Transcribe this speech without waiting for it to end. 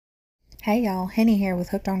Hey y'all, Henny here with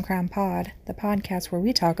Hooked on Crime Pod, the podcast where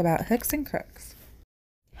we talk about hooks and crooks.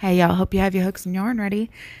 Hey y'all, hope you have your hooks and yarn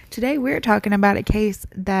ready. Today we're talking about a case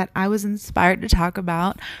that I was inspired to talk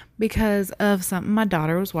about because of something my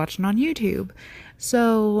daughter was watching on YouTube.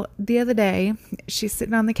 So the other day, she's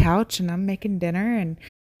sitting on the couch and I'm making dinner and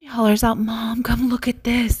she hollers out, "Mom, come look at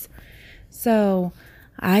this." So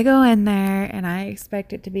I go in there and I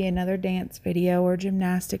expect it to be another dance video or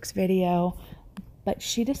gymnastics video, but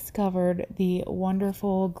she discovered the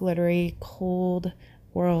wonderful, glittery, cold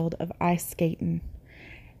world of ice skating.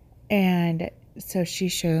 And so she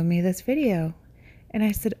showed me this video and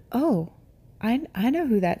I said, "Oh, I know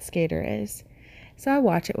who that skater is." So I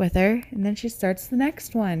watch it with her and then she starts the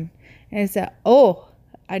next one. And I said, "Oh,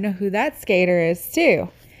 I know who that skater is too."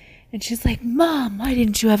 And she's like, "Mom, why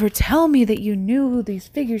didn't you ever tell me that you knew who these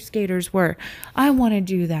figure skaters were? I want to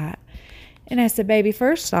do that." And I said, "Baby,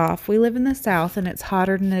 first off, we live in the South and it's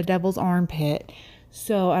hotter than the devil's armpit.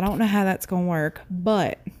 So I don't know how that's going to work,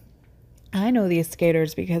 but I know these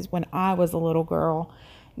skaters because when I was a little girl,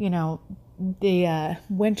 the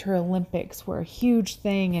Winter Olympics were a huge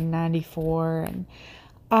thing in '94, and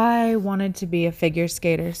I wanted to be a figure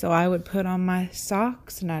skater. So I would put on my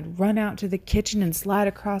socks and I'd run out to the kitchen and slide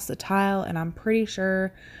across the tile, and I'm pretty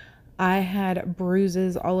sure I had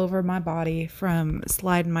bruises all over my body from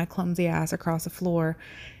sliding my clumsy ass across the floor."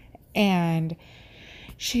 And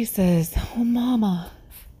she says, "Oh, Mama,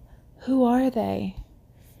 who are they?"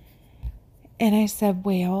 And I said,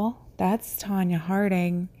 "Well, that's Tonya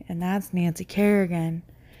Harding and that's Nancy Kerrigan."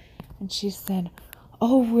 And she said,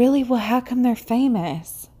 "Oh, really? Well, how come they're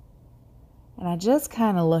famous?" And I just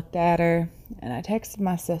kind of looked at her and I texted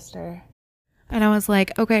my sister. And I was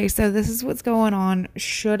like, "Okay, so this is what's going on.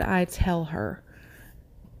 Should I tell her?"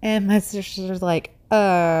 And my sister was like,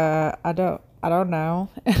 I don't know."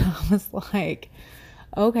 And I was like,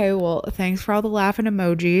 "Okay, well, thanks for all the laughing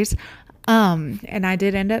emojis." And I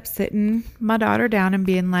did end up sitting my daughter down and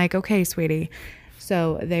being like, "Okay, sweetie."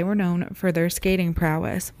 So they were known for their skating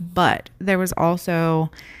prowess, but there was also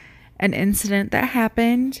an incident that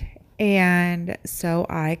happened. And so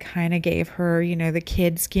I kind of gave her, the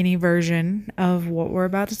kid skinny version of what we're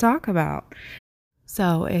about to talk about.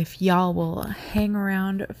 So if y'all will hang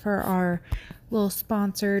around for our little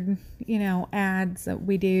sponsored, ads that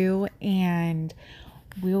we do, and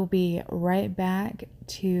we'll be right back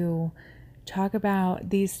to talk about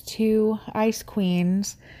these two ice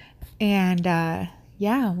queens. And I'll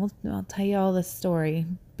tell you all this story.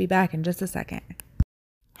 Be back in just a second.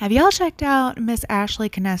 Have y'all checked out Miss Ashley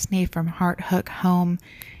Konechny from Heart Hook Home?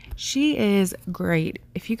 She is great.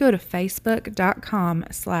 If you go to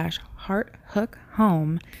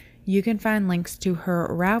facebook.com/hearthookhome, you can find links to her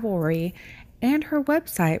Ravelry and her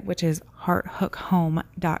website, which is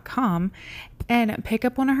hearthookhome.com, and pick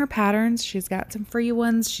up one of her patterns. She's got some free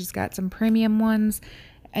ones. She's got some premium ones.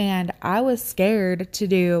 And I was scared to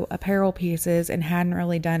do apparel pieces and hadn't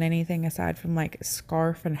really done anything aside from like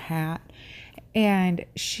scarf and hat. And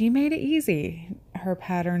she made it easy. Her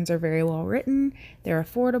patterns are very well written, they're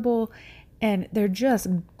affordable, and they're just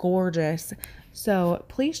gorgeous. So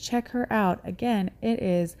please check her out. Again, it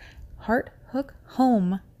is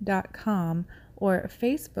hearthookhome.com or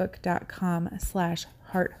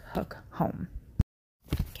facebook.com/hearthookhome.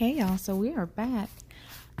 Okay, y'all, so we are back.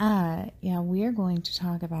 We are going to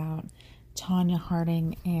talk about Tonya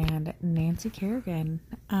Harding and Nancy Kerrigan,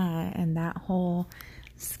 and that whole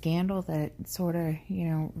scandal that sort of,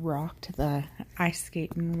 rocked the ice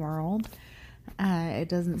skating world. It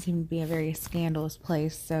doesn't seem to be a very scandalous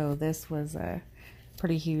place, so this was a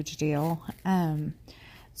pretty huge deal.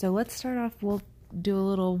 So let's start off. We'll do a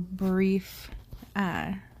little brief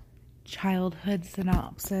childhood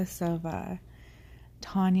synopsis of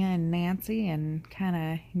Tonya and Nancy and kind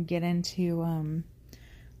of get into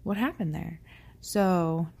what happened there.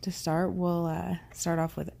 So to start, we'll start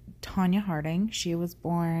off with Tonya Harding. She was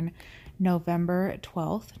born November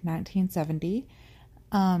 12th, 1970.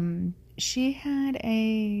 She had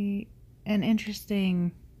an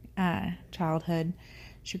interesting childhood.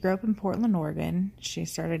 She grew up in Portland, Oregon. She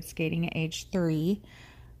started skating at age 3.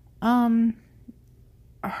 Her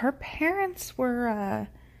parents were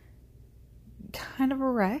kind of a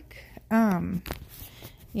wreck.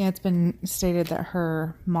 It's been stated that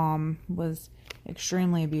her mom was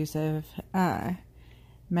extremely abusive,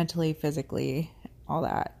 mentally, physically, all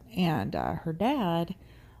that. And her dad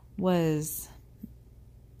was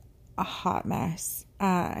a hot mess.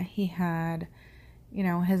 He had,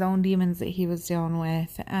 his own demons that he was dealing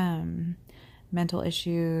with, mental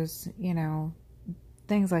issues,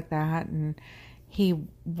 things like that. And he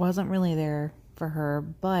wasn't really there for her.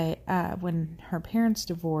 But when her parents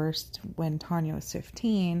divorced when Tanya was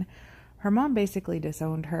 15, her mom basically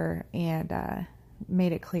disowned her and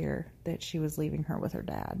made it clear that she was leaving her with her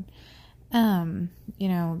dad.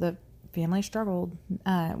 The family struggled.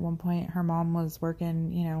 At one point, her mom was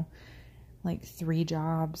working, like 3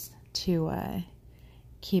 jobs to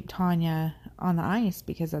keep Tanya on the ice,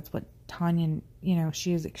 because that's what Tanya,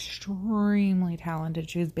 she was extremely talented.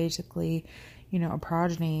 She was basically, a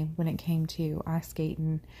prodigy when it came to ice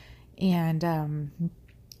skating. And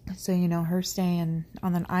so, her staying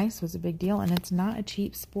on the ice was a big deal, and it's not a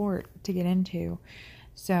cheap sport to get into.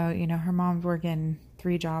 So, her mom's working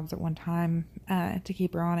 3 jobs at one time to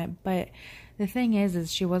keep her on it. But the thing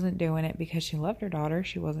is she wasn't doing it because she loved her daughter.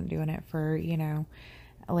 She wasn't doing it for,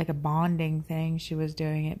 like a bonding thing. She was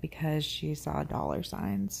doing it because she saw dollar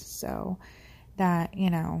signs. So that,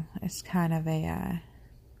 is kind of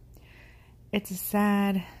it's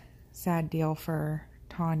a sad deal for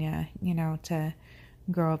Tanya, to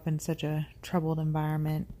grow up in such a troubled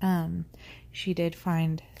environment. She did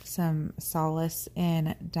find some solace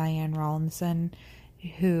in Diane Rawlinson,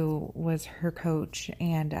 who was her coach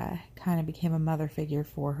and kind of became a mother figure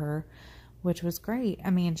for her, which was great. I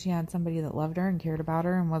mean, she had somebody that loved her and cared about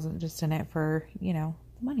her and wasn't just in it for, the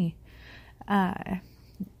money.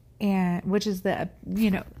 And which is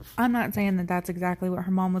I'm not saying that that's exactly what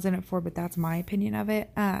her mom was in it for, but that's my opinion of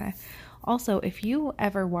it. Also, if you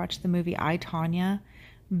ever watch the movie I, Tonya,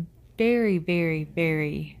 very, very,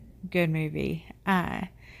 very good movie.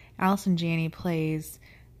 Allison Janney plays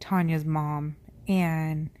Tanya's mom,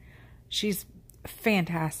 and she's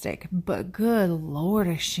fantastic, but good Lord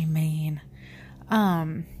is she mean.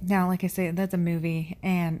 Now, like I said, that's a movie,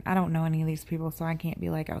 and I don't know any of these people, so I can't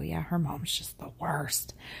be like, oh yeah, her mom's just the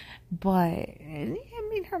worst. But, I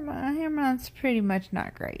mean, her mom's pretty much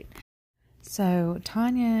not great. So,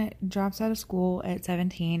 Tanya drops out of school at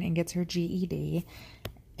 17 and gets her GED,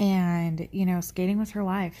 and, skating was her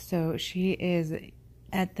life. So, she is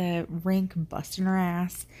at the rink busting her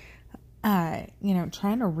ass,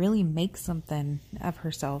 trying to really make something of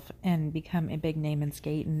herself and become a big name in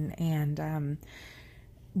skating. And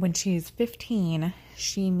when she's 15,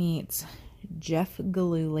 she meets Jeff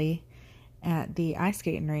Gillooly at the ice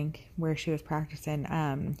skating rink where she was practicing.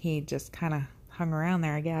 He just kind of hung around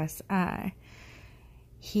there, I guess.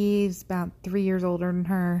 He's about 3 years older than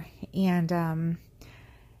her, and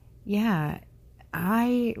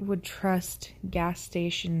I would trust gas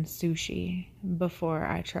station sushi before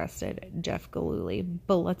I trusted Jeff Gillooly.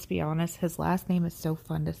 But let's be honest, his last name is so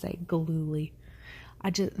fun to say, Gillooly. I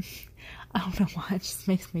don't know why, it just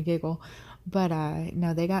makes me giggle. But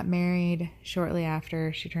no, they got married shortly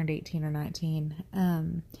after she turned 18 or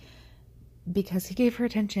 19, because he gave her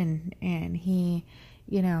attention, and he,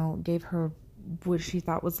 gave her what she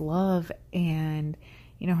thought was love. And,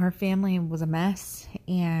 her family was a mess,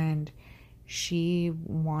 and she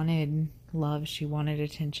wanted love, she wanted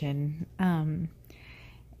attention,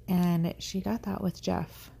 and she got that with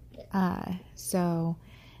Jeff. So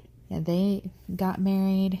they got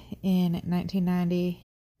married in 1990,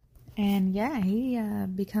 and he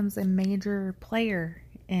becomes a major player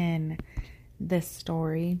in this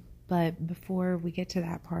story. But before we get to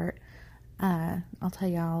that part, I'll tell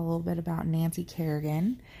y'all a little bit about Nancy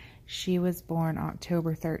Kerrigan. She was born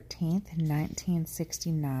October 13th,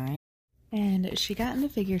 1969. And she got into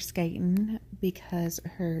figure skating because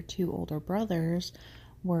her 2 older brothers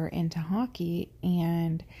were into hockey,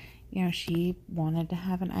 and she wanted to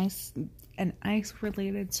have an ice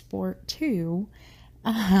related sport too.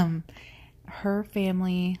 Her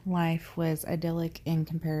family life was idyllic in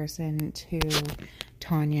comparison to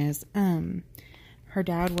Tanya's. Her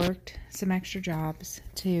dad worked some extra jobs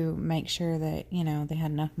to make sure that they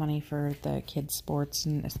had enough money for the kids' sports,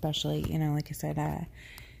 and especially like I said,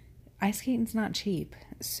 ice skating's not cheap.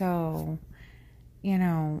 So,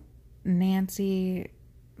 Nancy,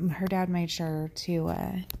 her dad made sure to,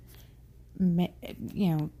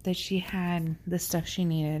 that she had the stuff she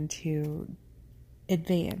needed to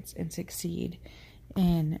advance and succeed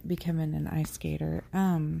in becoming an ice skater.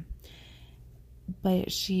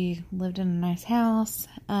 But she lived in a nice house,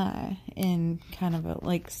 in kind of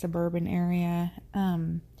a suburban area,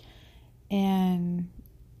 and in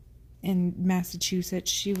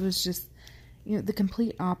Massachusetts. She was just, the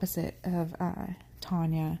complete opposite of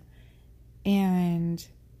Tanya. And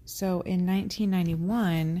so in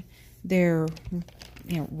 1991, their,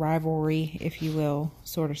 rivalry, if you will,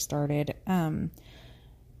 sort of started.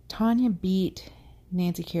 Tanya beat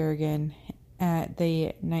Nancy Kerrigan at the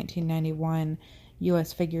 1991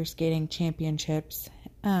 U.S. Figure Skating Championships.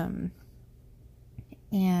 And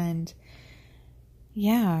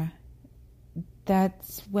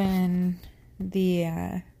that's when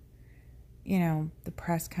the the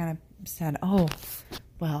press kind of said, oh,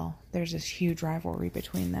 well, there's this huge rivalry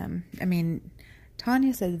between them. I mean,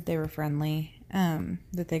 Tanya said that they were friendly,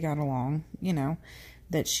 that they got along,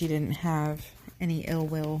 that she didn't have any ill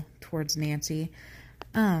will towards Nancy.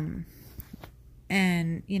 And,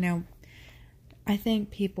 I think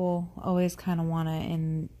people always kind of want to,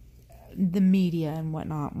 in the media and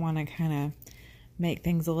whatnot, want to kind of make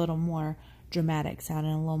things a little more dramatic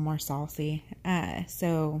sounding, a little more saucy.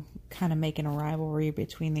 So kind of making a rivalry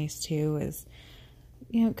between these two is,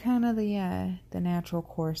 kind of the natural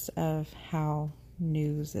course of how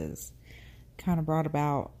news is kind of brought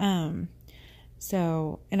about.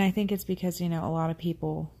 So, and I think it's because, a lot of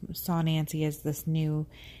people saw Nancy as this new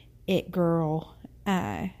it girl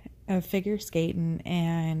of figure skating,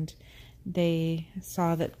 and they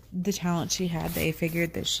saw that the talent she had, they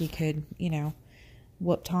figured that she could,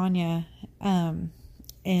 whoop Tanya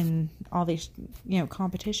in all these,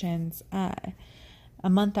 competitions. A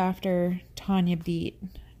month after Tanya beat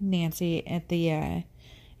Nancy at the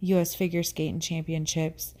U.S. Figure Skating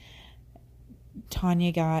Championships,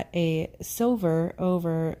 Tanya got a silver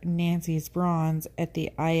over Nancy's bronze at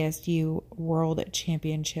the ISU World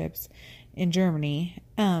Championships in Germany.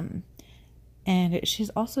 And she's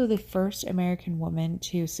also the first American woman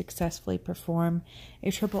to successfully perform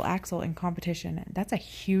a triple axel in competition. That's a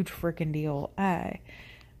huge freaking deal.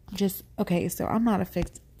 Okay, so I'm not a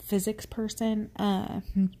physics person,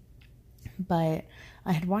 but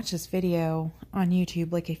I had watched this video on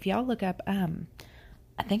YouTube. Like, if y'all look up,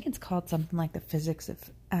 I think it's called something like the physics of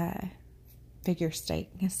figure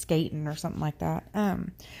skating or something like that.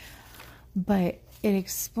 But it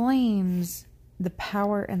explains the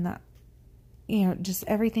power and the, just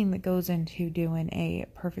everything that goes into doing a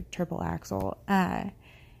perfect triple axel. And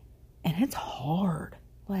it's hard.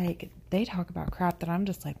 Like, they talk about crap that I'm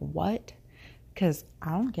just like, what? Because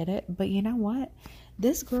I don't get it. But you know what?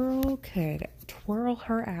 This girl could twirl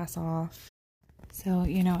her ass off. So,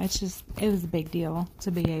 it was a big deal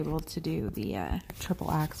to be able to do the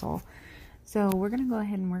triple axel. So we're going to go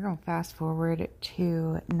ahead and we're going to fast forward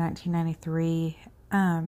to 1993.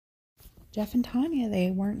 Jeff and Tanya, they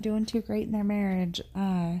weren't doing too great in their marriage.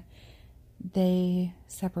 They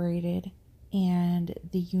separated, and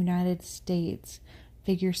the United States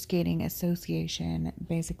Figure Skating Association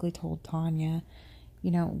basically told Tanya,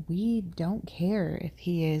 we don't care if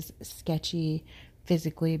he is sketchy,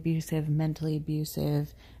 physically abusive, mentally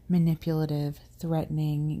abusive, manipulative,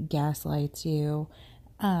 threatening, gaslights you.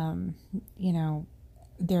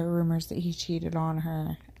 There are rumors that he cheated on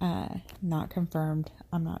her. Not confirmed.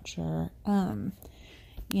 I'm not sure.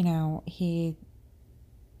 He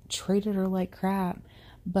treated her like crap,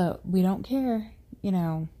 but we don't care.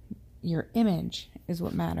 Your image is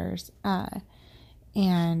what matters.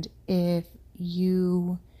 And if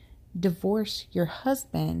you divorce your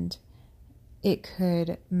husband, it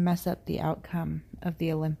could mess up the outcome of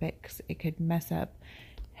the Olympics. It could mess up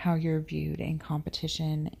how you're viewed in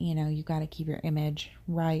competition. You got to keep your image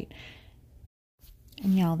right.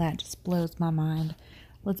 And y'all, that just blows my mind.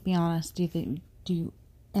 Let's be honest. Do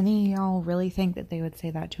any of y'all really think that they would say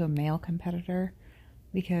that to a male competitor?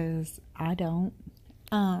 Because I don't.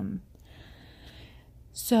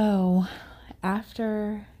 So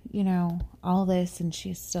after, all this, and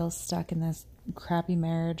she's still stuck in this crappy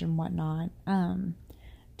marriage and whatnot,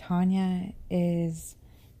 Tanya is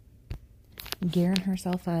gearing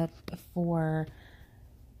herself up for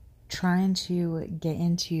trying to get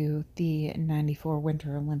into the 94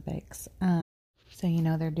 Winter Olympics. So,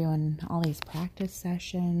 they're doing all these practice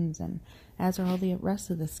sessions, and as are all the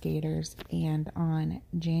rest of the skaters. And on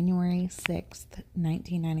January 6th,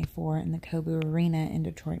 1994, in the Cobu Arena in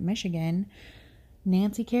Detroit, Michigan,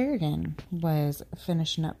 Nancy Kerrigan was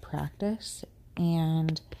finishing up practice,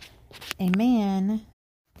 and a man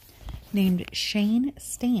named Shane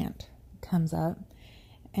Stant comes up,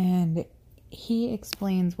 and he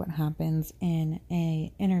explains what happens in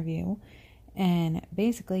a interview. And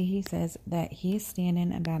basically he says that he's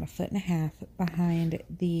standing about 1.5 feet behind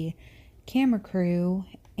the camera crew,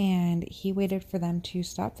 and he waited for them to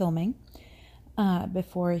stop filming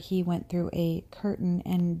before he went through a curtain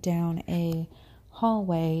and down a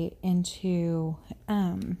hallway into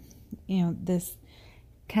this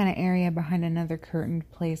kind of area behind another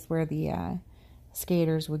curtained place where the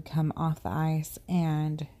skaters would come off the ice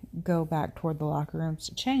and go back toward the locker rooms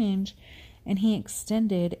to change. And he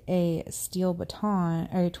extended a steel baton,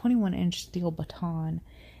 or a 21-inch steel baton,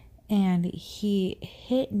 and he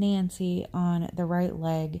hit Nancy on the right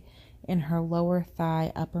leg in her lower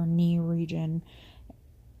thigh, upper knee region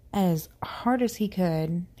as hard as he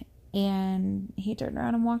could. and he turned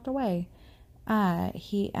around and walked away.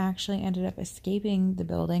 He actually ended up escaping the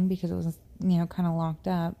building because it was, kind of locked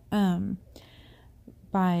up,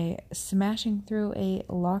 by smashing through a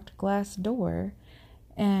locked glass door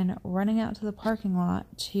and running out to the parking lot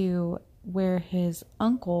to where his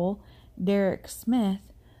uncle, Derek Smith,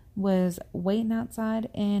 was waiting outside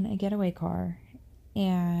in a getaway car.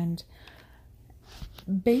 And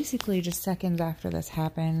basically just seconds after this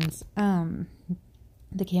happens,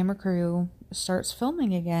 the camera crew starts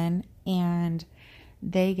filming again, and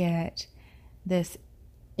they get this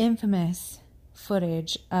infamous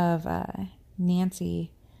footage of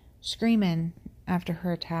Nancy screaming after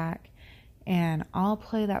her attack, and I'll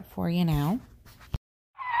play that for you now.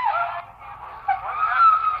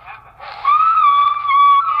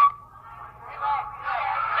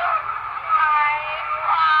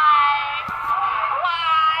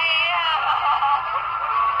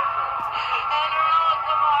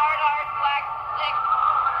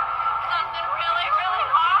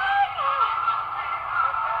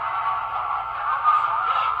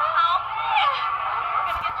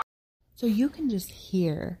 So you can just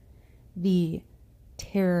hear the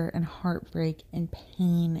terror and heartbreak and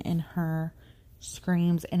pain in her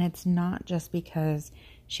screams. And it's not just because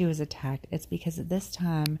she was attacked. It's because at this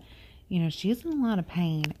time, she's in a lot of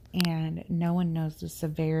pain and no one knows the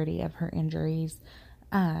severity of her injuries.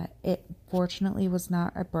 It fortunately was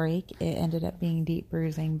not a break. It ended up being deep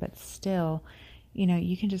bruising, but still,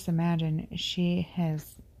 you can just imagine she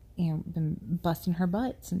has been busting her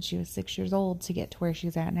butt since she was 6 years old to get to where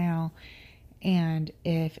she's at now. And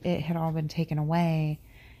if it had all been taken away,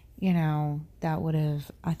 that would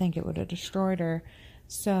have, I think it would have destroyed her.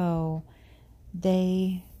 So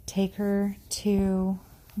they take her to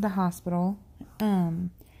the hospital,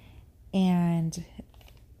 and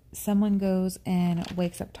someone goes and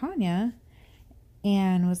wakes up Tanya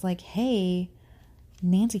and was like, hey,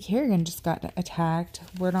 Nancy Kerrigan just got attacked.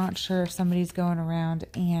 We're not sure if somebody's going around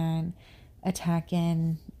and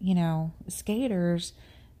attacking, skaters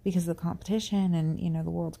because of the competition and, the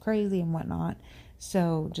world's crazy and whatnot.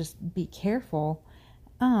 So just be careful.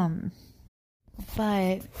 But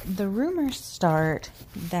the rumors start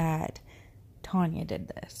that Tanya did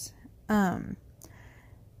this.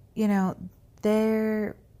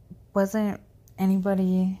 There wasn't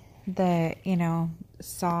anybody that,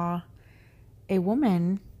 saw a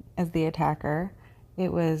woman as the attacker.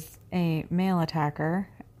 It was a male attacker.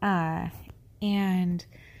 But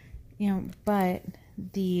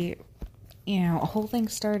the, whole thing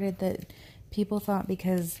started that people thought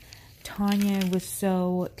because Tanya was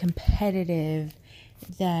so competitive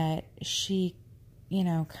that she,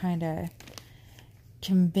 kind of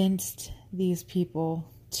convinced these people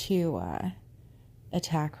to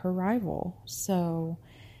attack her rival. So,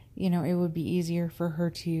 it would be easier for her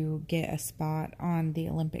to get a spot on the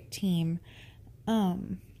Olympic team.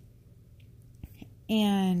 And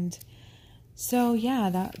so, yeah,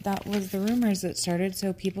 that was the rumors that started.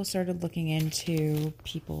 So people started looking into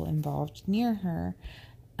people involved near her.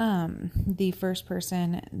 The first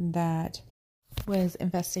person that was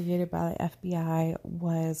investigated by the FBI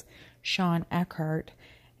was Sean Eckhart,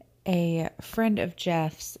 a friend of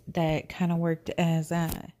Jeff's that kind of worked as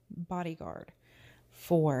a bodyguard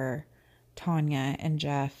for Tanya and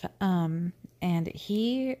Jeff. And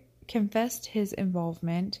he confessed his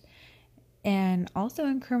involvement and also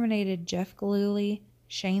incriminated Jeff Gillooly,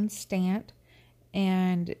 Shane Stant,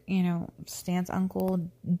 and, Stant's uncle,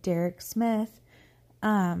 Derek Smith.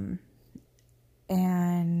 And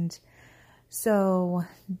so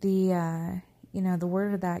the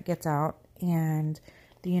word of that gets out, and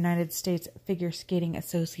the United States Figure Skating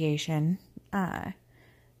Association,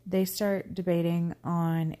 they start debating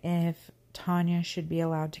on if Tanya should be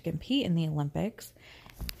allowed to compete in the Olympics.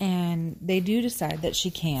 And they do decide that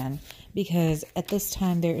she can, because at this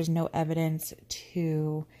time there is no evidence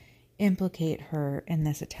to implicate her in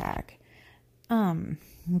this attack.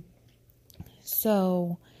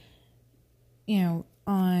 So,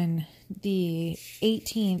 on the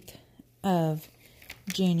 18th of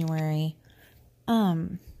January,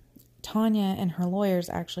 Tanya and her lawyers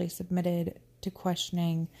actually submitted to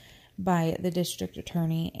questioning by the district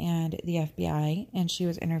attorney and the FBI, and she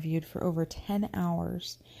was interviewed for over 10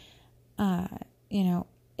 hours.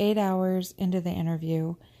 8 hours into the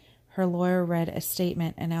interview, her lawyer read a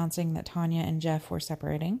statement announcing that Tanya and Jeff were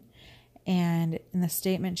separating. And in the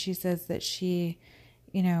statement, she says that she,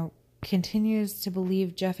 continues to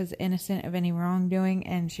believe Jeff is innocent of any wrongdoing,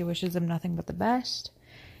 and she wishes him nothing but the best.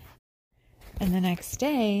 And the next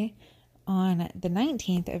day, on the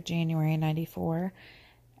 19th of January, 94,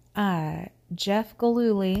 Jeff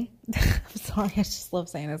Gillooly, I'm sorry, I just love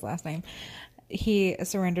saying his last name. He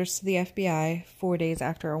surrenders to the FBI 4 days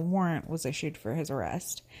after a warrant was issued for his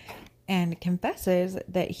arrest and confesses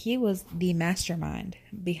that he was the mastermind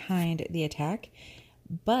behind the attack,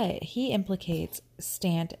 but he implicates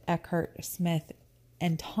Stant, Eckhart, Smith,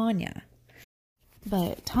 and Tanya.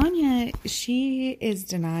 But Tanya, she is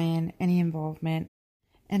denying any involvement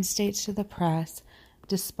and states to the press,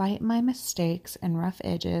 "Despite my mistakes and rough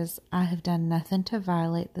edges, I have done nothing to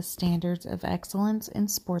violate the standards of excellence and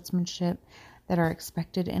sportsmanship that are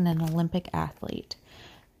expected in an Olympic athlete."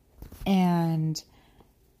 And,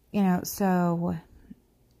 so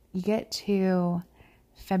you get to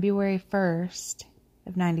February 1st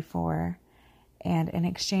of 94, and in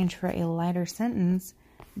exchange for a lighter sentence,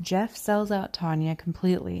 Jeff sells out Tanya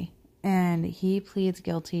completely, and he pleads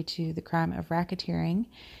guilty to the crime of racketeering.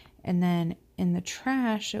 And then in the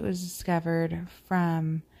trash, it was discovered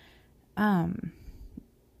from,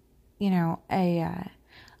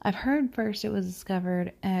 I've heard first it was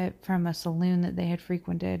discovered from a saloon that they had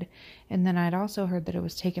frequented, and then I'd also heard that it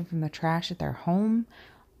was taken from the trash at their home.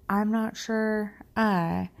 I'm not sure.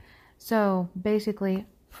 So basically,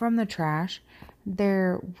 from the trash,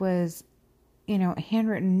 there was,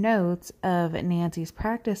 handwritten notes of Nancy's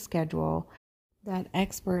practice schedule that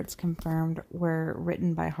experts confirmed were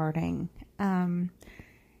written by Harding.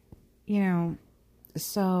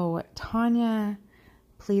 So Tanya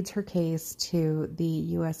pleads her case to the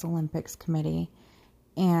U.S. Olympics Committee,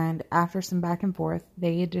 and after some back and forth,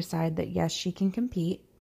 they decide that yes, she can compete.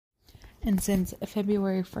 And since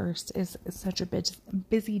February 1st is such a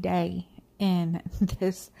busy day in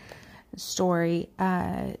this story,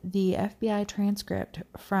 the FBI transcript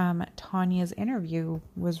from Tanya's interview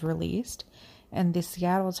was released, and the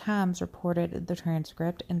Seattle Times reported the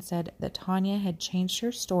transcript and said that Tanya had changed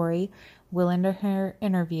her story well into her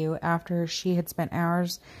interview after she had spent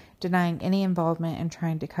hours denying any involvement and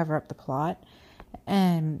trying to cover up the plot.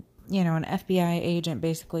 And, an FBI agent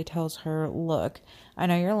basically tells her, "Look, I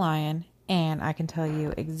know you're lying, and I can tell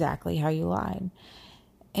you exactly how you lied."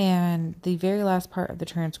 And the very last part of the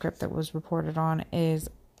transcript that was reported on is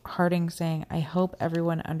Harding saying, "I hope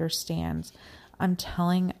everyone understands. I'm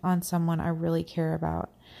telling on someone I really care about.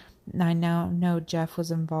 I now know Jeff was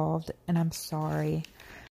involved, and I'm sorry."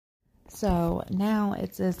 So now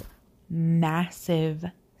it's this massive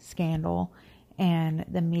scandal, and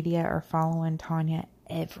the media are following Tanya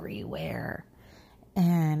everywhere.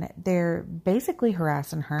 And they're basically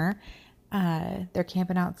harassing her. They're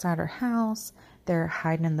camping outside her house. They're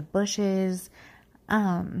hiding in the bushes.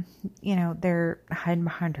 They're hiding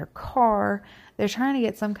behind her car. They're trying to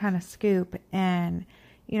get some kind of scoop. And,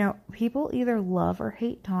 people either love or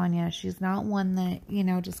hate Tanya. She's not one that,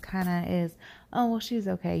 just kind of is, "Oh, well, she's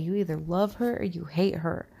okay." You either love her or you hate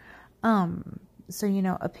her.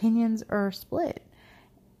 So, opinions are split.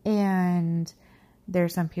 And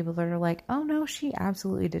there's some people that are like, "Oh, no, she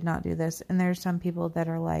absolutely did not do this." And there's some people that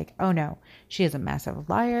are like, "Oh, no, she is a massive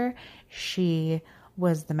liar. She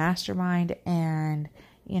was the mastermind, and,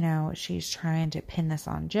 she's trying to pin this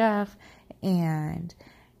on Jeff, and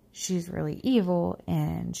she's really evil,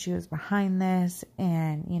 and she was behind this,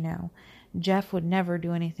 and, Jeff would never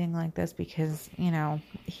do anything like this because,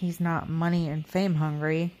 he's not money and fame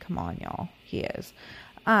hungry." Come on, y'all. He is.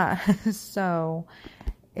 So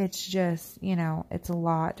it's just, it's a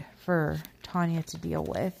lot for Tanya to deal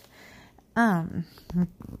with.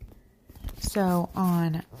 So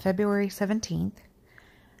on February 17th,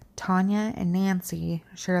 Tanya and Nancy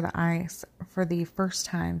share the ice for the first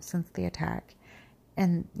time since the attack.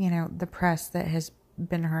 And, the press that has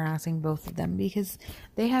been harassing both of them, because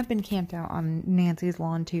they have been camped out on Nancy's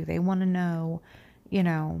lawn too. They want to know,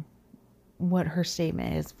 what her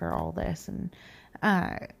statement is for all this. And,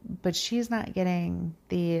 but she's not getting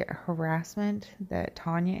the harassment that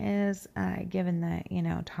Tanya is, given that,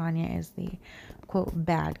 Tanya is the quote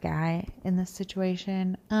bad guy in this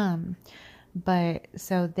situation. But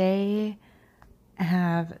so they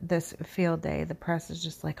have this field day. The press is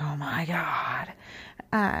just like, "Oh my God,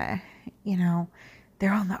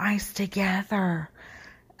 they're on the ice together."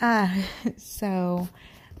 So,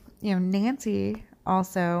 Nancy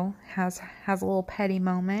also has a little petty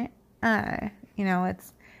moment.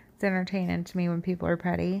 It's entertaining to me when people are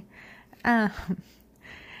petty.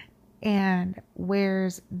 And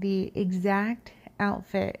wears the exact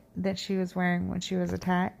outfit that she was wearing when she was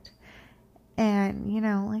attacked. And,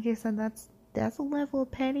 like I said, that's a level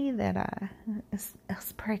of petty that is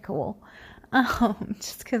pretty cool.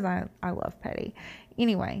 Just because I love petty.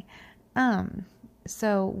 Anyway,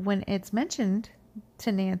 so when it's mentioned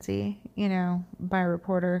to Nancy, by a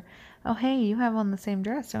reporter, "Oh, hey, you have on the same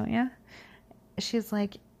dress, don't you?" She's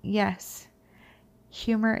like, "Yes,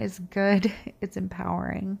 humor is good. It's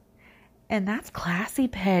empowering." And that's classy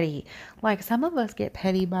petty. Like, some of us get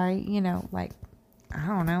petty by, like, I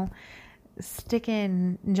don't know,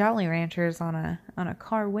 sticking Jolly Ranchers on a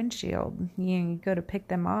car windshield. You go to pick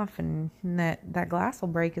them off, and that glass will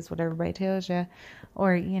break, is what everybody tells you.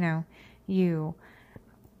 Or, you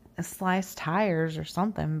slice tires or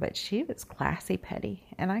something. But she was classy petty,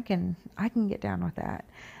 and I can get down with that.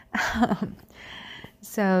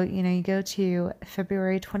 So, you go to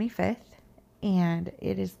February 25th, and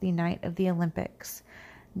it is the night of the Olympics.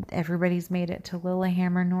 Everybody's made it to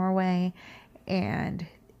Lillehammer, Norway, and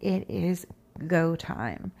it is go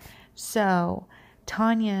time. So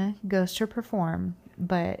Tanya goes to perform,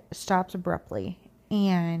 but stops abruptly,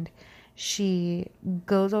 and she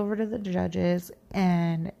goes over to the judges,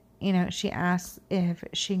 and she asks if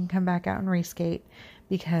she can come back out and reskate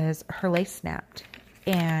because her lace snapped.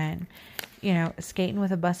 And skating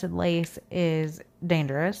with a busted lace is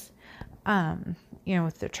dangerous.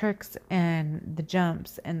 With the tricks and the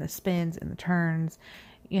jumps and the spins and the turns,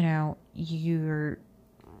 your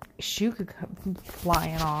shoe could come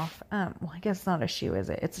flying off. Well, I guess it's not a shoe, is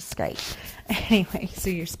it? It's a skate. Anyway, so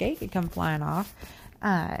your skate could come flying off.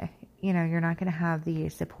 You're not going to have the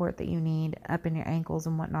support that you need up in your ankles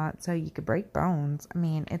and whatnot, so you could break bones. I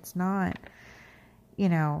mean, it's not,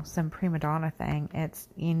 some prima donna thing. It's,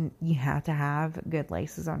 you have to have good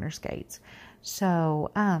laces on your skates.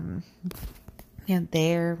 So,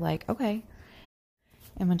 they're like, okay.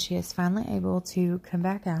 And when she is finally able to come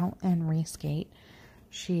back out and reskate,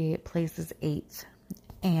 she places 8th.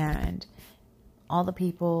 And all the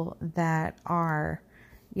people that are,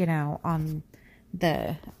 on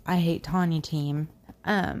the I Hate Tanya team,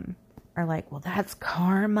 are like, well, that's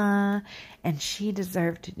karma, and she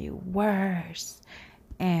deserved to do worse.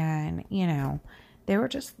 And, they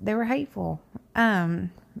were hateful.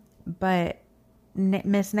 But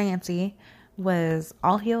Miss Nancy was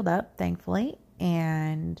all healed up, thankfully,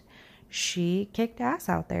 and she kicked ass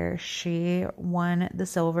out there. She won the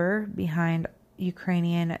silver behind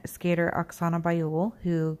Ukrainian skater Oksana Bayul,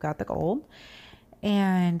 who got the gold.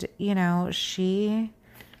 And, she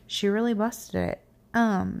really busted it.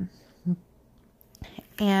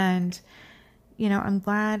 And, I'm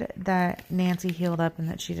glad that Nancy healed up and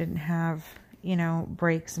that she didn't have,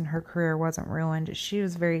 breaks and her career wasn't ruined. She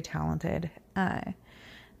was very talented.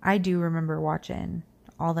 I do remember watching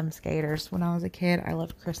all them skaters when I was a kid. I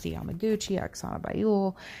loved Christy Yamaguchi, Oksana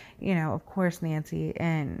Bayul, of course, Nancy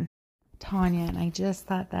and Tanya. And I just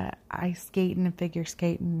thought that ice skating and figure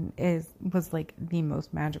skating was like the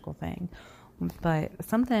most magical thing. But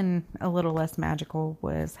something a little less magical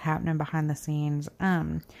was happening behind the scenes.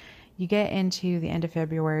 You get into the end of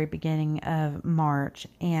February, beginning of March,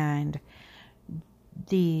 and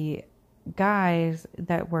the guys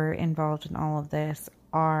that were involved in all of this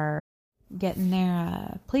are getting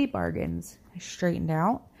their plea bargains straightened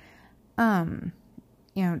out.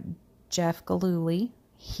 Jeff Gillooly,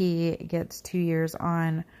 he gets 2 years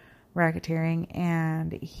on racketeering,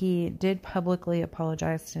 and he did publicly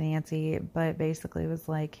apologize to Nancy, but basically was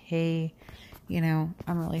like, hey, I'm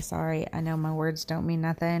really sorry. I know my words don't mean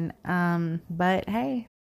nothing. But hey,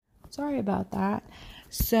 sorry about that.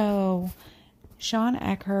 So Sean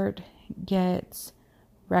Eckhart gets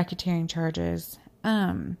racketeering charges.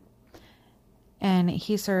 And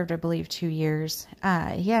he served, I believe, 2 years.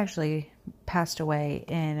 He actually passed away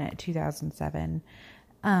in 2007.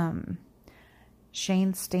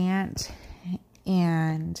 Shane Stant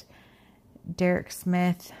and Derek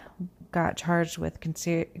Smith got charged with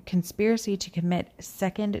conspiracy to commit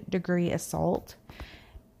second-degree assault.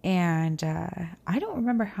 And I don't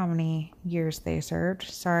remember how many years they served.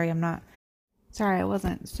 Sorry, I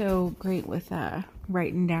wasn't so great with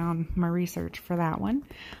writing down my research for that one.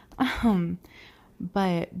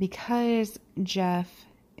 But because Jeff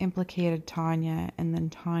implicated Tanya, and then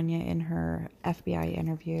Tanya in her FBI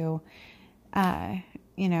interview,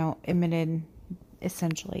 admitted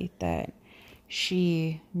essentially that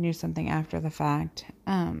she knew something after the fact.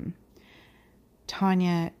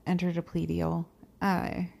 Tanya entered a plea deal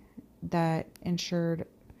that ensured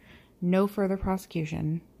no further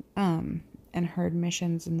prosecution, and her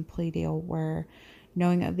admissions in the plea deal were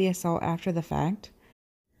knowing of the assault after the fact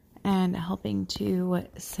and helping to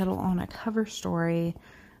settle on a cover story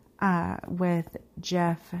with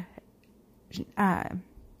Jeff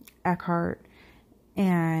Eckhart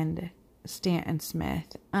and Stanton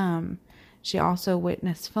Smith. She also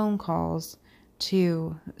witnessed phone calls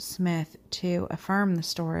to Smith to affirm the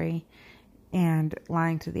story and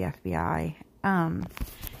lying to the FBI.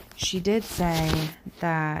 She did say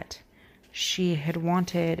that she had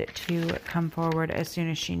wanted to come forward as soon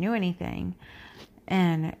as she knew anything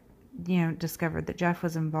and, discovered that Jeff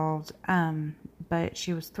was involved. But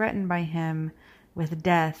she was threatened by him with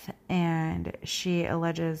death, and she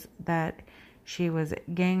alleges that she was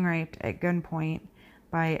gang raped at gunpoint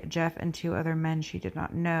by Jeff and 2 other men she did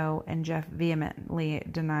not know, and Jeff vehemently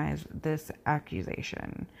denies this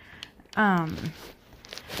accusation.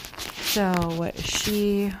 So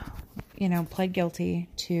she, pled guilty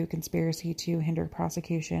to conspiracy to hinder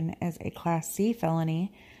prosecution as a Class C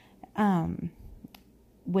felony.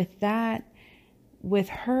 With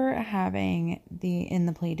her having in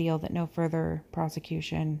the plea deal that no further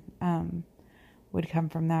prosecution would come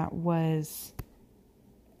from that was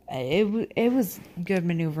good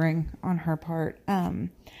maneuvering on her part.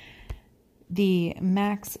 The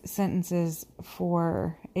max sentences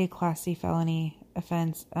for a Class C felony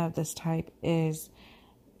offense of this type is,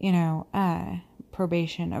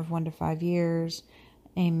 probation of 1 to 5 years,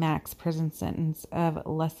 a max prison sentence of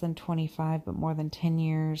less than 25 but more than 10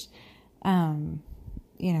 years, a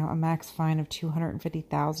max fine of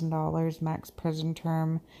 $250,000, max prison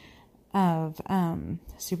term of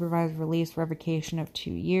supervised release revocation of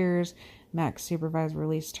 2 years, max supervised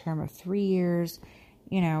release term of 3 years.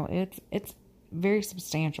 It's very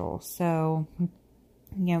substantial. So,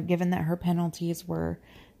 given that her penalties were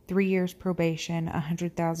 3 years probation,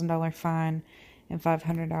 $100,000 fine, and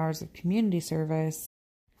 500 hours of community service,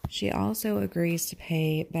 she also agrees to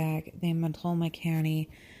pay back the Multnomah County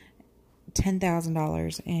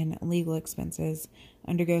 $10,000 in legal expenses,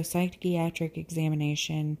 undergo psychiatric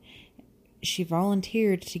examination. She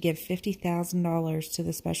volunteered to give $50,000 to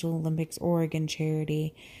the Special Olympics Oregon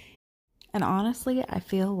charity. And honestly, I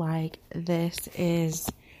feel like this is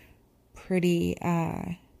pretty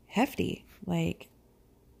hefty. Like,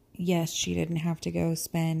 yes, she didn't have to go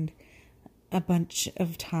spend a bunch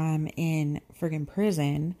of time in friggin'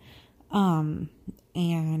 prison.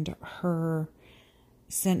 And her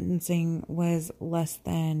sentencing was less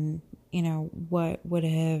than, what would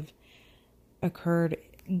have occurred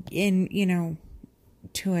in,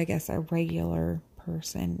 to, I guess, a regular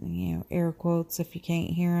person, air quotes. If you can't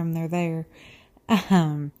hear them, they're there.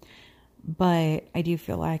 But I do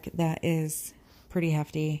feel like that is pretty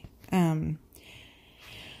hefty.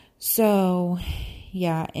 So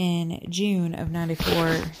yeah, in June of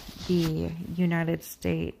 94, the United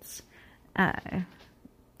States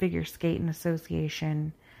Figure Skating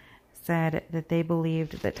Association said that they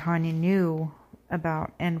believed that Tonya knew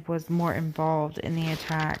about and was more involved in the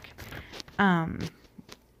attack.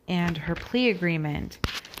 And her plea agreement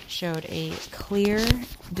showed a clear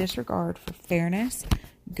disregard for fairness,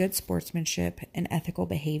 good sportsmanship, and ethical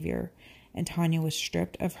behavior. And Tonya was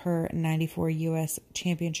stripped of her 94 U.S.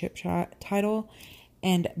 championship title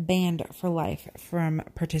and banned for life from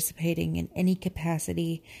participating in any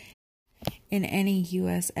capacity in any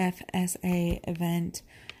USFSA event.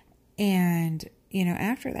 And,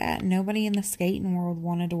 after that, nobody in the skating world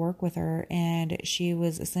wanted to work with her, and she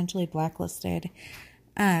was essentially blacklisted.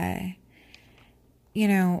 No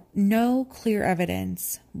clear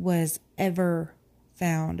evidence was ever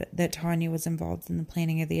found that Tonya was involved in the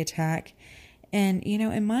planning of the attack. And,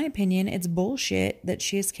 in my opinion, it's bullshit that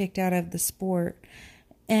she is kicked out of the sport.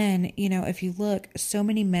 And, if you look, so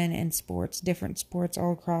many men in sports, different sports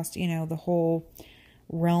all across, the whole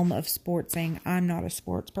realm of sportsing. I'm not a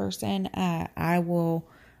sports person. I'll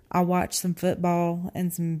watch some football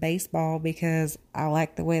and some baseball because I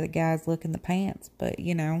like the way the guys look in the pants. But,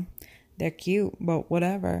 they're cute, but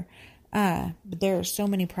whatever. But there are so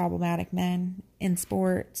many problematic men in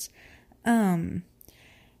sports. And,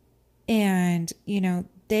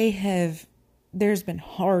 there's been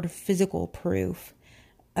hard physical proof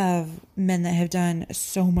of men that have done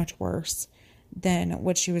so much worse than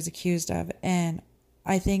what she was accused of. And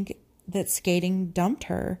I think that skating dumped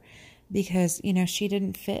her because, she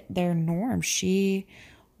didn't fit their norm. She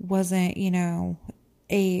wasn't,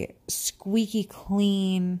 a squeaky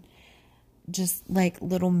clean, just like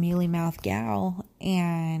little mealy mouth gal.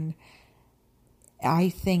 And I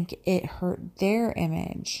think it hurt their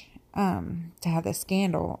image to have this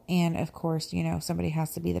scandal. And of course, somebody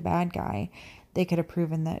has to be the bad guy. They could have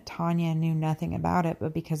proven that Tonya knew nothing about it,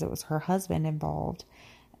 but because it was her husband involved,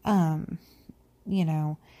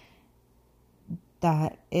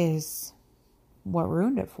 that is what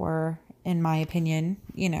ruined it for her, in my opinion.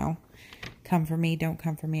 Come for me, don't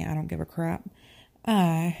come for me, I don't give a crap.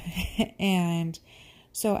 And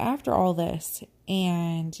so after all this,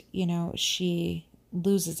 and, she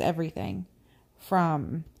loses everything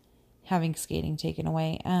from having skating taken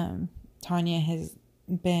away. Tonya has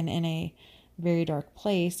been in a very dark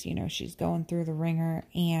place. You know, she's going through the ringer,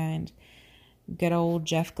 and good old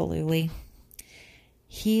Jeff Gillooly,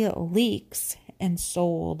 he leaks and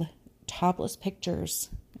sold topless pictures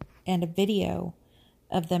and a video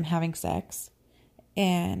of them having sex.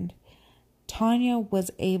 And Tanya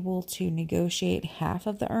was able to negotiate half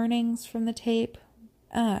of the earnings from the tape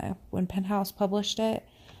when Penthouse published it.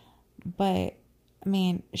 But, I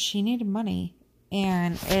mean, she needed money.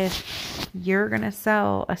 And if you're going to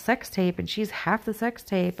sell a sex tape and she's half the sex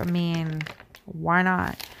tape, I mean, why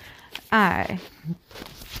not? I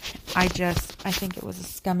think it was a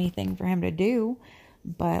scummy thing for him to do.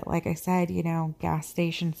 But like I said, you know, gas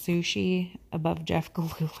station sushi above Jeff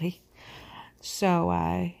Gillooly. So,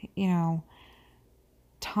 you know,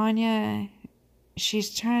 Tanya,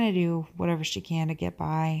 she's trying to do whatever she can to get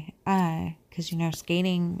by. Because, you know,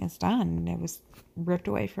 skating is done. It was ripped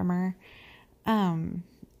away from her.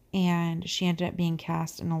 And she ended up being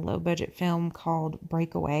cast in a low-budget film called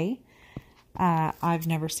Breakaway. I've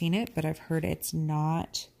never seen it, but I've heard it's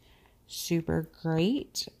not super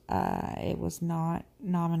great. It was not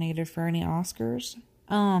nominated for any Oscars.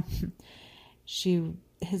 She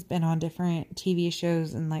has been on different TV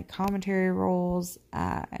shows and like commentary roles.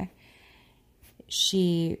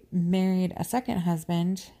 She married a second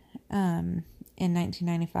husband in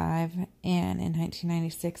 1995, and in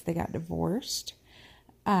 1996 they got divorced.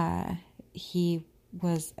 He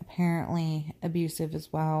was apparently abusive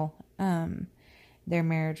as well. Their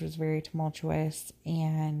marriage was very tumultuous,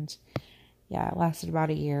 and yeah, it lasted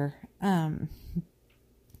about a year.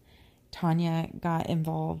 Tanya got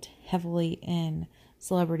involved heavily in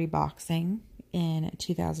celebrity boxing in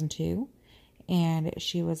 2002, and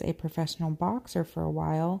she was a professional boxer for a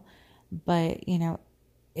while, but, you know,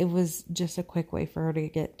 it was just a quick way for her to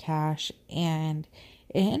get cash, and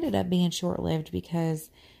it ended up being short-lived because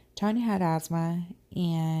Tanya had asthma,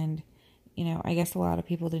 and, you know, I guess a lot of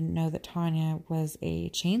people didn't know that Tanya was a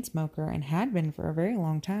chain smoker and had been for a very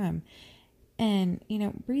long time. And, you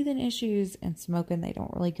know, breathing issues and smoking, they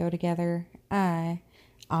don't really go together. I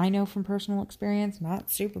know from personal experience, not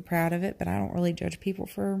super proud of it, but I don't really judge people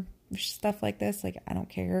for stuff like this. Like, I don't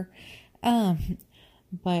care.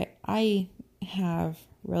 But I have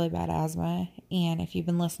really bad asthma, and if you've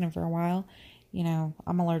been listening for a while, you know,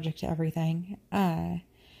 I'm allergic to everything.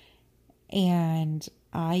 And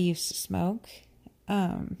I used to smoke.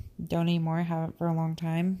 Don't anymore. I haven't for a long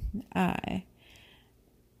time.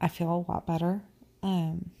 I feel a lot better.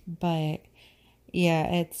 But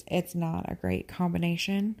yeah, it's not a great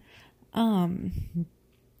combination.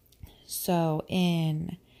 So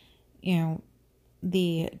in, you know,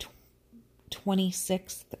 the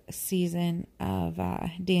 26th season of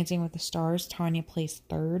Dancing with the Stars, Tanya placed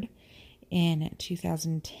third. In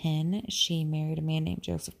 2010, she married a man named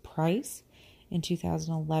Joseph Price. In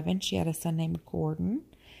 2011, she had a son named Gordon.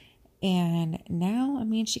 And now, I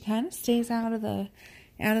mean, she kind of stays out of the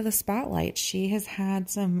spotlight. She has had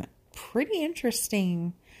some pretty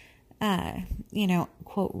interesting, you know,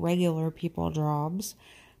 quote, regular people jobs.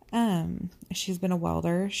 She's been a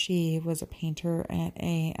welder. She was a painter at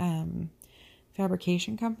a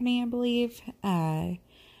fabrication company, I believe.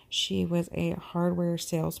 She was a hardware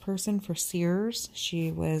salesperson for Sears.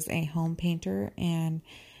 She was a home painter, and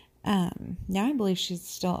now I believe she's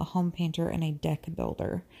still a home painter and a deck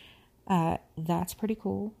builder. That's pretty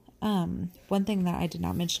cool. One thing that I did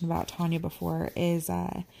not mention about Tanya before is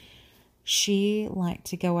she liked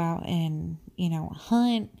to go out and, you know,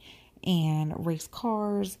 hunt and race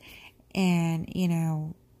cars and, you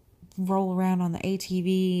know, roll around on the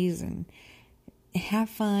ATVs and have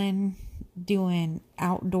fun doing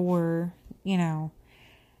outdoor, you know,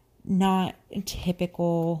 not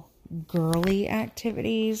typical girly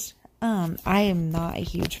activities. I am not a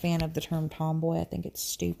huge fan of the term tomboy. I think it's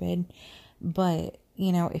stupid. But,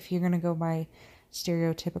 you know, if you're going to go by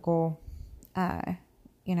stereotypical,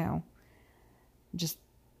 you know, just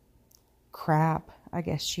crap, I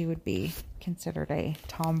guess she would be considered a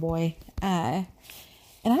tomboy. And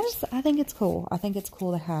I think it's cool. I think it's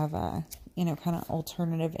cool to have, you know, kind of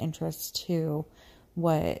alternative interests to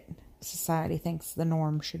what society thinks the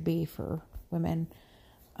norm should be for women.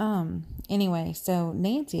 Anyway, so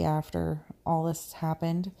Nancy, after all this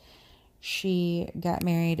happened, she got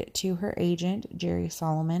married to her agent, Jerry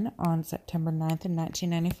Solomon, on September 9th in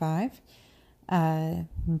 1995.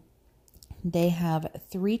 They have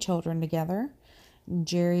 3 children together.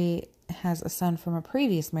 Jerry has a son from a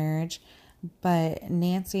previous marriage, but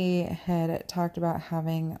Nancy had talked about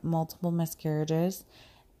having multiple miscarriages,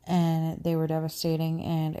 and they were devastating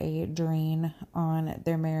and a drain on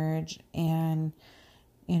their marriage. And,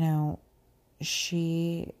 you know,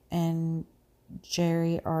 she and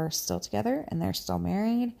Jerry are still together and they're still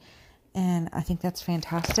married. And I think that's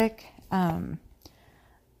fantastic. I,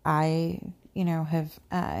 have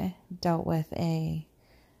dealt with a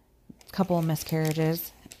couple of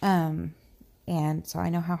miscarriages. And so I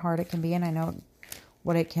know how hard it can be, and I know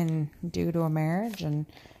what it can do to a marriage. And,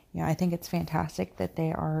 I think it's fantastic that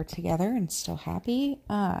they are together and still happy.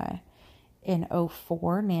 In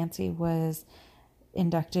 2004, Nancy was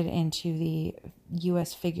inducted into the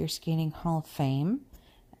U.S. Figure Skating Hall of Fame.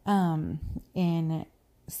 In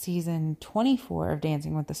season 24 of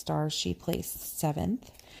Dancing with the Stars, she placed 7th.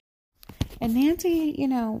 And Nancy,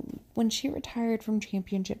 when she retired from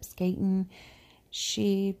championship skating,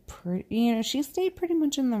 she stayed pretty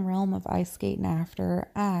much in the realm of ice skating after.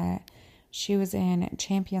 She was in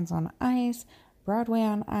Champions on Ice, Broadway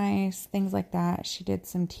on Ice, things like that. She did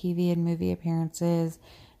some TV and movie appearances.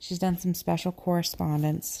 She's done some special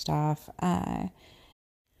correspondence stuff.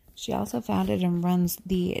 She also founded and runs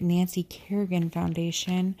the Nancy Kerrigan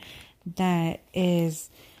Foundation that is,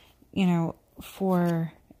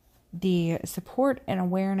 for the support and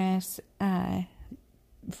awareness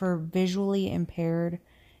for visually impaired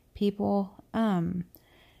people.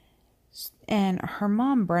 And her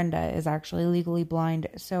mom, Brenda, is actually legally blind,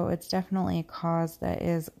 so it's definitely a cause that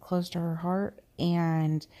is close to her heart.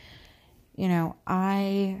 And, I'm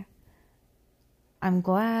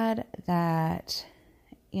glad that,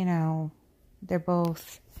 they're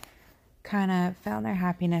both kind of found their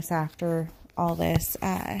happiness after all this.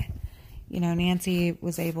 Nancy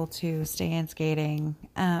was able to stay in skating,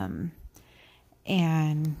 and,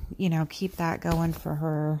 keep that going for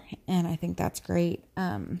her. And I think that's great.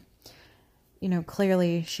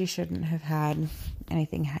 Clearly she shouldn't have had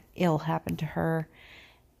anything ill happen to her.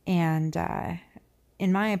 And,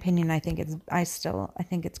 in my opinion, I think it's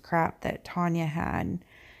crap that Tanya had,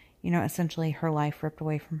 essentially her life ripped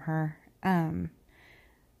away from her.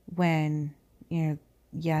 When,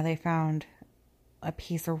 they found a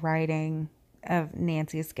piece of writing of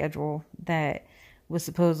Nancy's schedule that was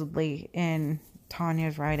supposedly in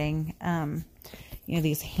Tanya's writing.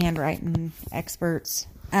 These handwriting experts,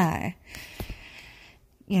 they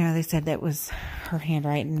said that was her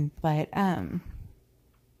handwriting, but,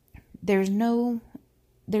 there's nothing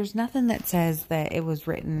that says that it was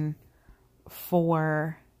written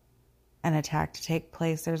for an attack to take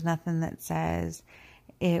place. There's nothing that says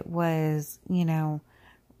it was,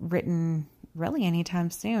 written really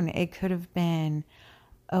anytime soon. It could have been,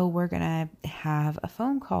 oh, we're going to have a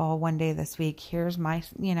phone call one day this week. Here's my,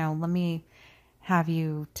 let me have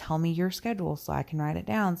you tell me your schedule so I can write it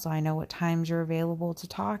down so I know what times you're available to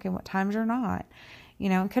talk and what times you're not.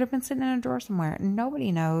 It could have been sitting in a drawer somewhere.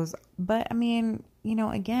 Nobody knows. But, again,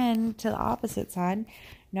 to the opposite side,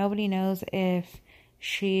 nobody knows if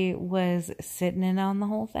she was sitting in on the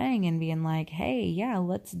whole thing and being like, hey, yeah,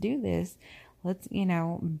 let's do this. Let's,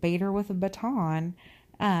 bait her with a baton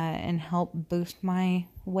and help boost my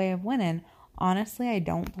way of winning. Honestly, I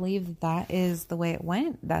don't believe that is the way it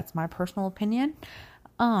went. That's my personal opinion.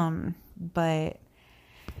 But,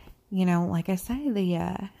 like I say,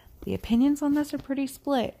 the opinions on this are pretty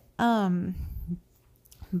split. But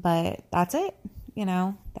that's it.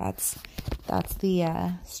 That's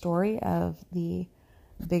the story of the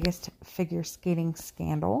biggest figure skating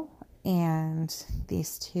scandal and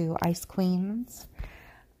these two ice queens.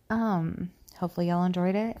 Hopefully y'all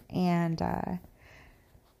enjoyed it. And,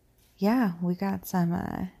 we got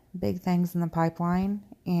some big things in the pipeline,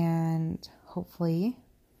 and hopefully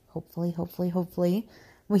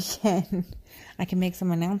I can make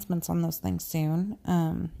some announcements on those things soon.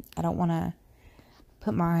 I don't want to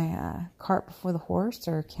put my cart before the horse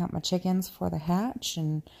or count my chickens before the hatch,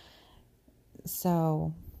 and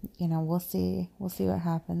so we'll see what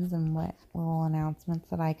happens and what little announcements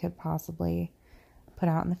that I could possibly put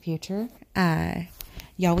out in the future.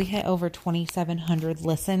 Y'all, we hit over 2,700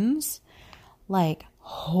 listens. Like,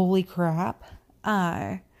 holy crap.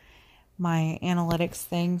 My analytics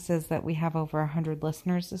thing says that we have over 100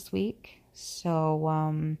 listeners this week.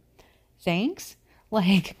 So, thanks.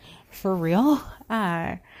 Like, for real.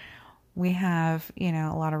 We have,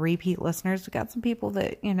 a lot of repeat listeners. We got some people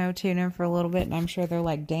that, tune in for a little bit, and I'm sure they're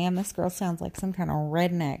like, damn, this girl sounds like some kind of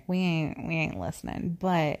redneck. We ain't listening.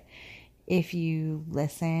 But if you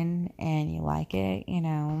listen and you like it,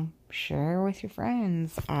 share with your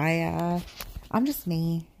friends. I'm just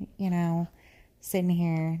me, sitting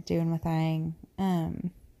here doing my thing.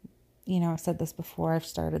 I've said this before. I've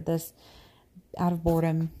started this out of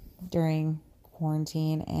boredom during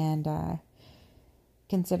quarantine, and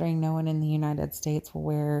considering no one in the United States will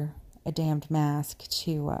wear a damned mask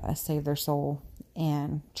to save their soul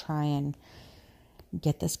and try and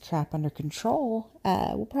get this crap under control,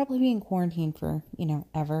 we'll probably be in quarantine for,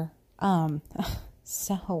 ever.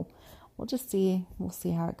 So we'll just see. We'll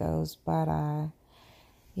see how it goes. But,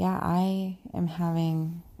 yeah, I am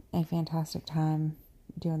having a fantastic time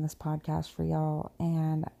doing this podcast for y'all,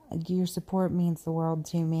 and your support means the world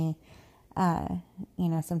to me.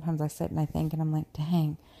 Sometimes I sit and I think, and I'm like,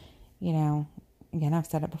 dang, again, I've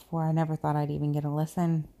said it before, I never thought I'd even get a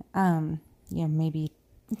listen. Maybe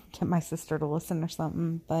get my sister to listen or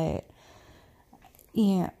something, but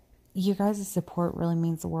yeah, you guys' support really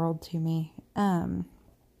means the world to me. And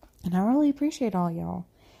I really appreciate all y'all.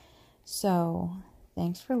 So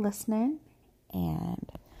thanks for listening, and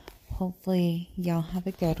hopefully y'all have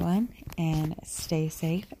a good one and stay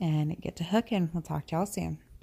safe and get to hooking. We'll talk to y'all soon.